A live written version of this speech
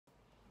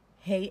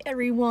Hey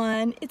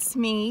everyone, it's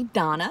me,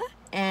 Donna,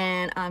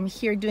 and I'm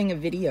here doing a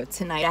video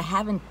tonight. I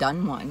haven't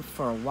done one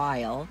for a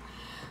while,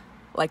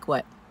 like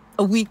what,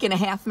 a week and a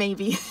half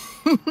maybe?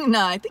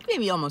 No, I think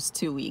maybe almost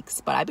 2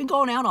 weeks, but I've been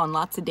going out on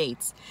lots of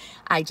dates.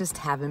 I just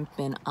haven't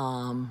been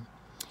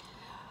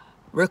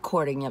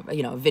recording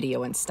a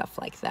video and stuff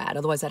like that.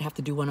 Otherwise I'd have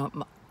to do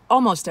one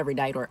almost every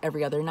night or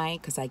every other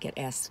night because I get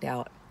asked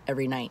out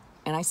every night.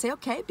 And I say,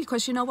 okay,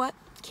 because you know what?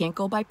 Can't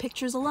go by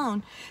pictures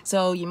alone.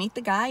 So you meet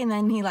the guy and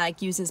then he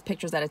uses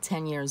pictures that are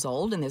 10 years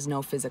old and there's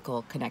no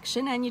physical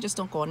connection and you just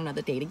don't go on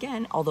another date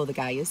again. Although the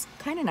guy is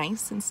kind of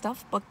nice and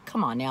stuff, but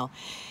come on now.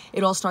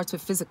 It all starts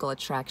with physical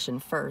attraction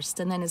first,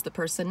 and then is the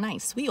person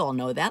nice? We all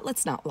know that.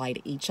 Let's not lie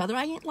to each other.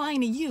 I ain't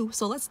lying to you,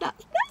 so let's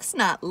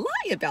not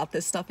lie about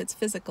this stuff. It's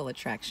physical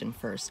attraction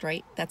first,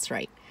 right? That's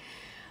right.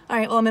 All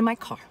right, well, I'm in my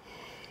car,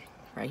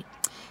 right?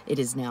 It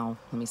is now,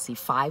 let me see,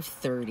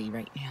 5:30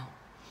 right now.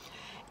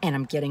 And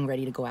I'm getting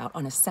ready to go out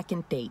on a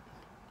second date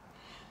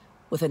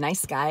with a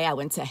nice guy. I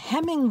went to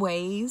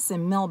Hemingway's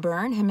in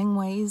Melbourne.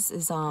 Hemingway's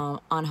is on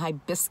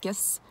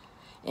Hibiscus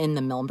in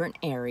the Melbourne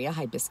area,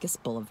 Hibiscus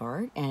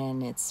Boulevard,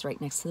 and it's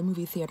right next to the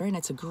movie theater, and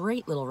it's a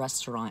great little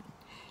restaurant.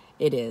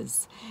 It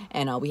is.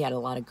 And we had a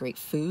lot of great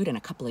food and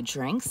a couple of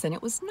drinks, and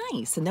it was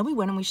nice. And then we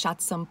went and we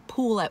shot some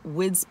pool at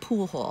Wids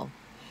Pool Hall,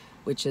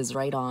 which is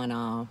right on,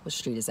 what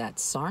street is that?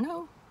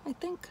 Sarno, I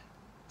think?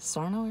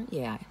 Sarno?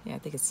 Yeah, I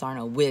think it's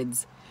Sarno.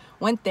 Wids.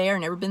 Went there,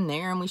 never been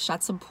there, and we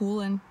shot some pool,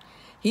 and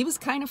he was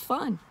kind of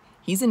fun.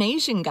 He's an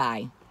Asian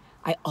guy.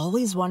 I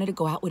always wanted to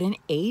go out with an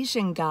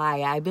Asian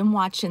guy. I've been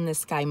watching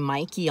this guy,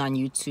 Mikey, on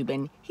YouTube,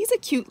 and he's a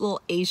cute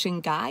little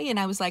Asian guy, and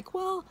I was like,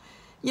 well,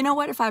 you know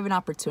what? If I have an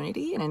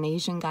opportunity and an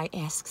Asian guy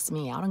asks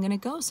me out, I'm going to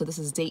go. So this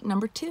is date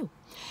number 2.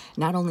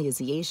 Not only is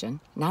he Asian,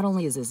 not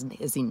only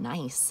is he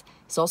nice,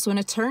 he's also an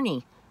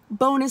attorney.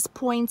 Bonus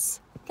points.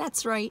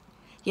 That's right.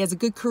 He has a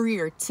good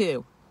career,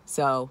 too.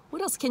 So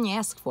what else can you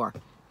ask for?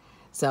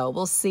 So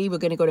we'll see. We're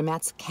going to go to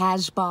Matt's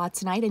Cashbah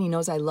tonight, and he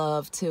knows I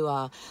love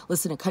to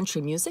listen to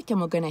country music, and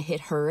we're going to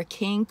hit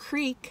Hurricane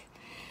Creek.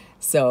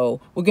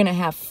 So we're going to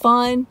have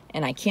fun,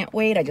 and I can't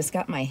wait. I just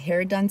got my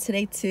hair done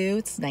today, too.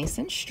 It's nice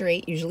and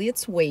straight. Usually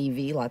it's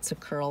wavy, lots of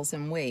curls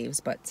and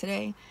waves, but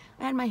today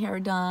I had my hair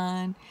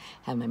done,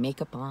 have my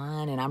makeup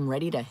on, and I'm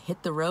ready to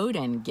hit the road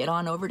and get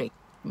on over to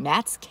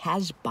Matt's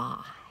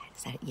Cashbah.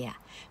 Is that it? Yeah,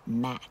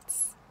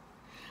 Matt's.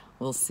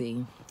 We'll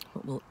see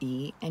what we'll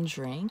eat and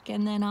drink,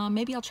 and then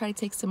maybe I'll try to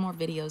take some more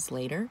videos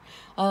later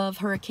of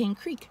Hurricane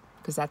Creek,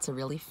 because that's a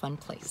really fun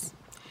place.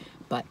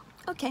 But,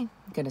 okay,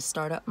 I'm going to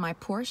start up my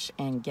Porsche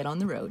and get on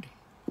the road.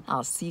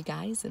 I'll see you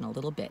guys in a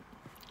little bit.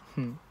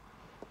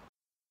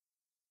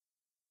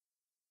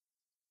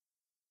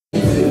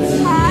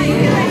 Hi,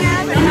 here I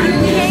am at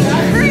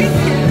Hurricane Creek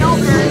in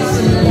Melbourne.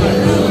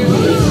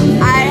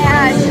 I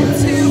had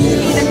 2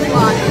 pina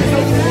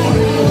coladas.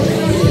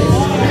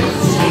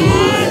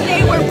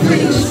 They were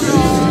pretty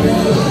strong.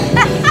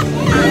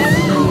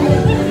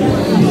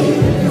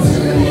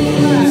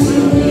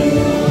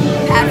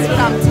 That's what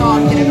I'm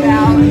talking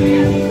about.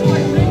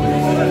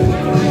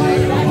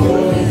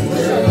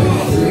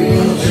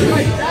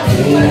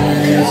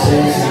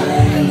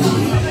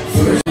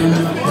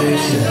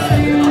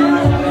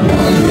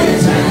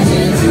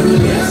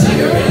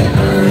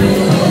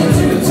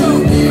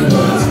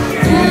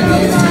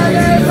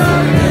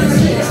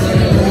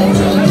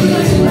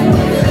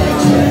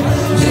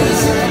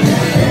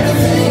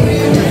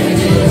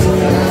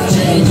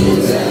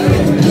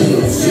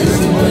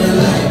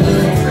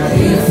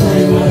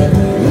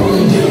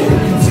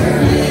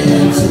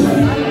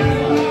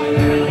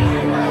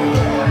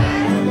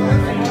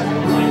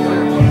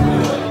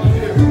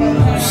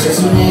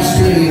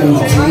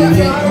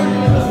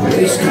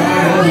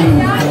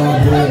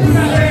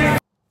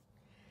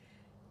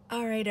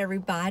 All right,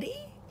 everybody,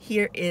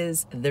 here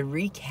is the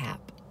recap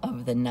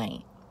of the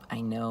night.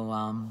 I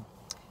know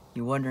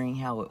you're wondering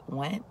how it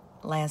went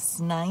last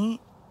night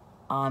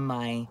on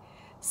my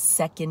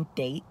second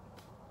date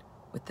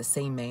with the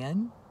same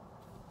man.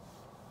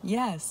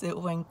 Yes, it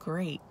went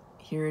great.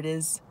 Here it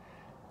is.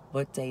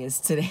 What day is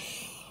today?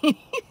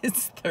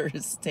 It's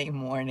Thursday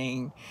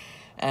morning,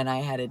 and I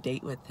had a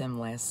date with him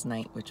last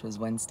night, which was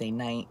Wednesday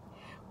night.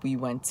 We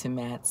went to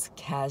Matt's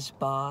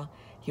Cashbah.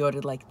 He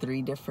ordered like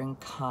 3 different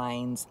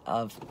kinds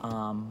of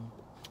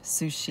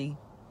sushi,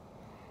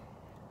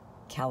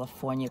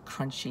 California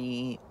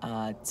crunchy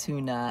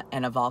tuna,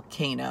 and a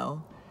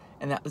volcano,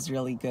 and that was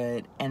really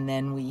good. And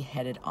then we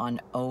headed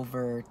on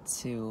over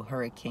to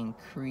Hurricane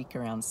Creek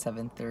around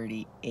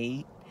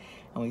 7:38,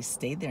 and we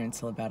stayed there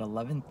until about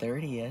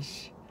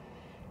 11:30ish.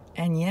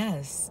 And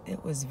yes,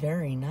 it was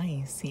very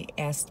nice. He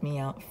asked me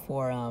out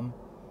for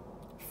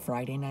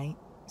Friday night,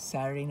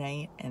 Saturday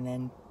night, and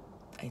then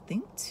I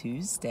think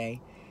Tuesday.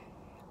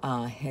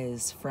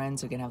 His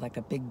friends are gonna have like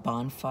a big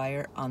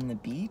bonfire on the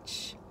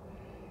beach,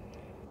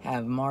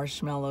 have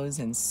marshmallows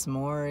and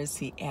s'mores.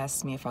 He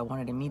asked me if I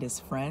wanted to meet his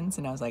friends,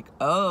 and I was like,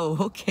 oh,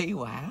 okay,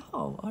 wow,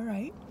 all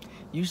right.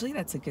 Usually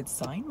that's a good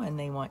sign when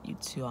they want you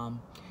to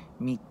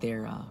meet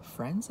their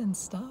friends and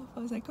stuff. I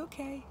was like,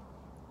 okay,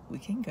 We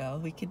can go.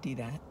 We could do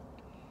that.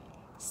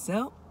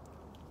 So,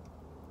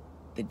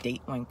 the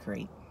date went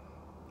great.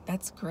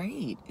 That's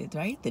great,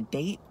 right? The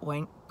date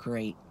went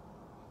great.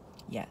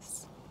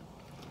 Yes.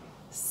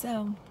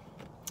 So,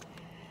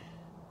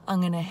 I'm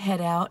going to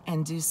head out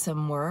and do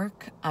some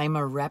work. I'm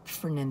a rep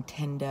for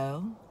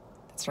Nintendo.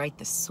 That's right,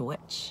 the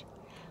Switch.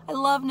 I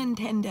love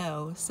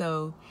Nintendo.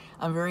 So,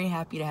 I'm very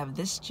happy to have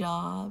this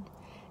job.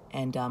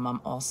 And I'm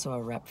also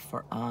a rep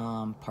for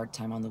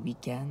part-time on the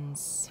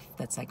weekends.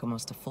 That's like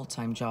almost a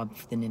full-time job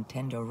for the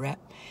Nintendo rep.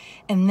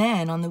 And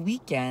then on the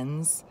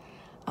weekends,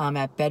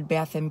 at Bed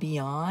Bath &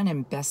 Beyond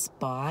and Best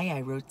Buy, I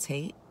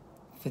rotate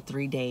for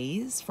 3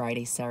 days,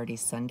 Friday, Saturday,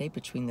 Sunday,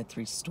 between the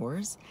 3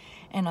 stores.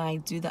 And I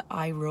do the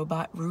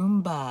iRobot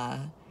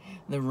Roomba,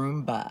 the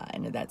Roomba.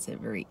 And that's a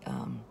very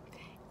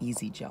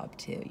easy job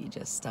too. You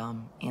just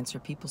answer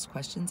people's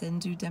questions and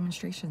do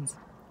demonstrations.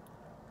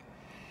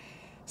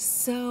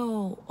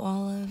 So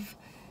all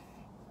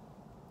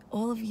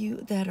of you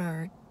that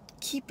are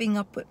keeping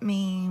up with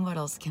me, what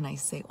else can I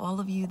say? All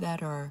of you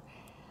that are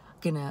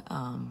gonna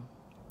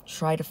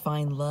try to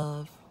find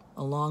love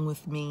along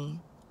with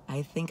me.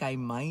 I think I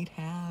might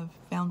have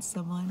found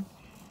someone.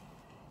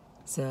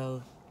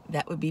 So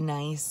that would be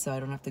nice. So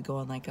I don't have to go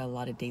on like a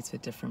lot of dates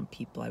with different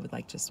people. I would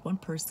like just one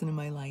person in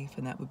my life,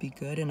 and that would be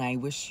good. And I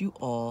wish you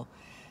all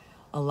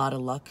a lot of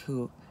luck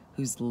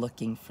who's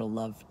looking for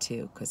love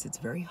too, because it's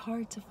very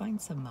hard to find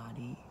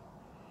somebody.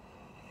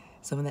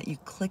 Someone that you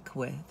click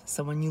with,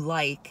 someone you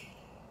like,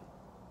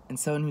 and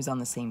someone who's on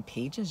the same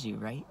page as you,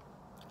 right?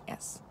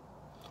 Yes.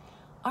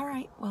 All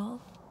right, well,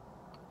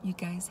 you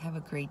guys have a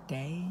great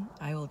day.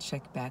 I will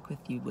check back with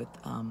you with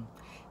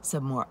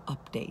some more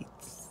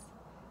updates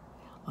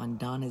on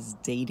Donna's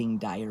dating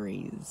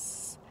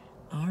diaries.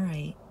 All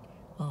right,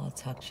 well, I'll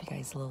talk to you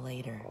guys a little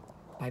later.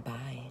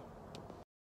 Bye-bye.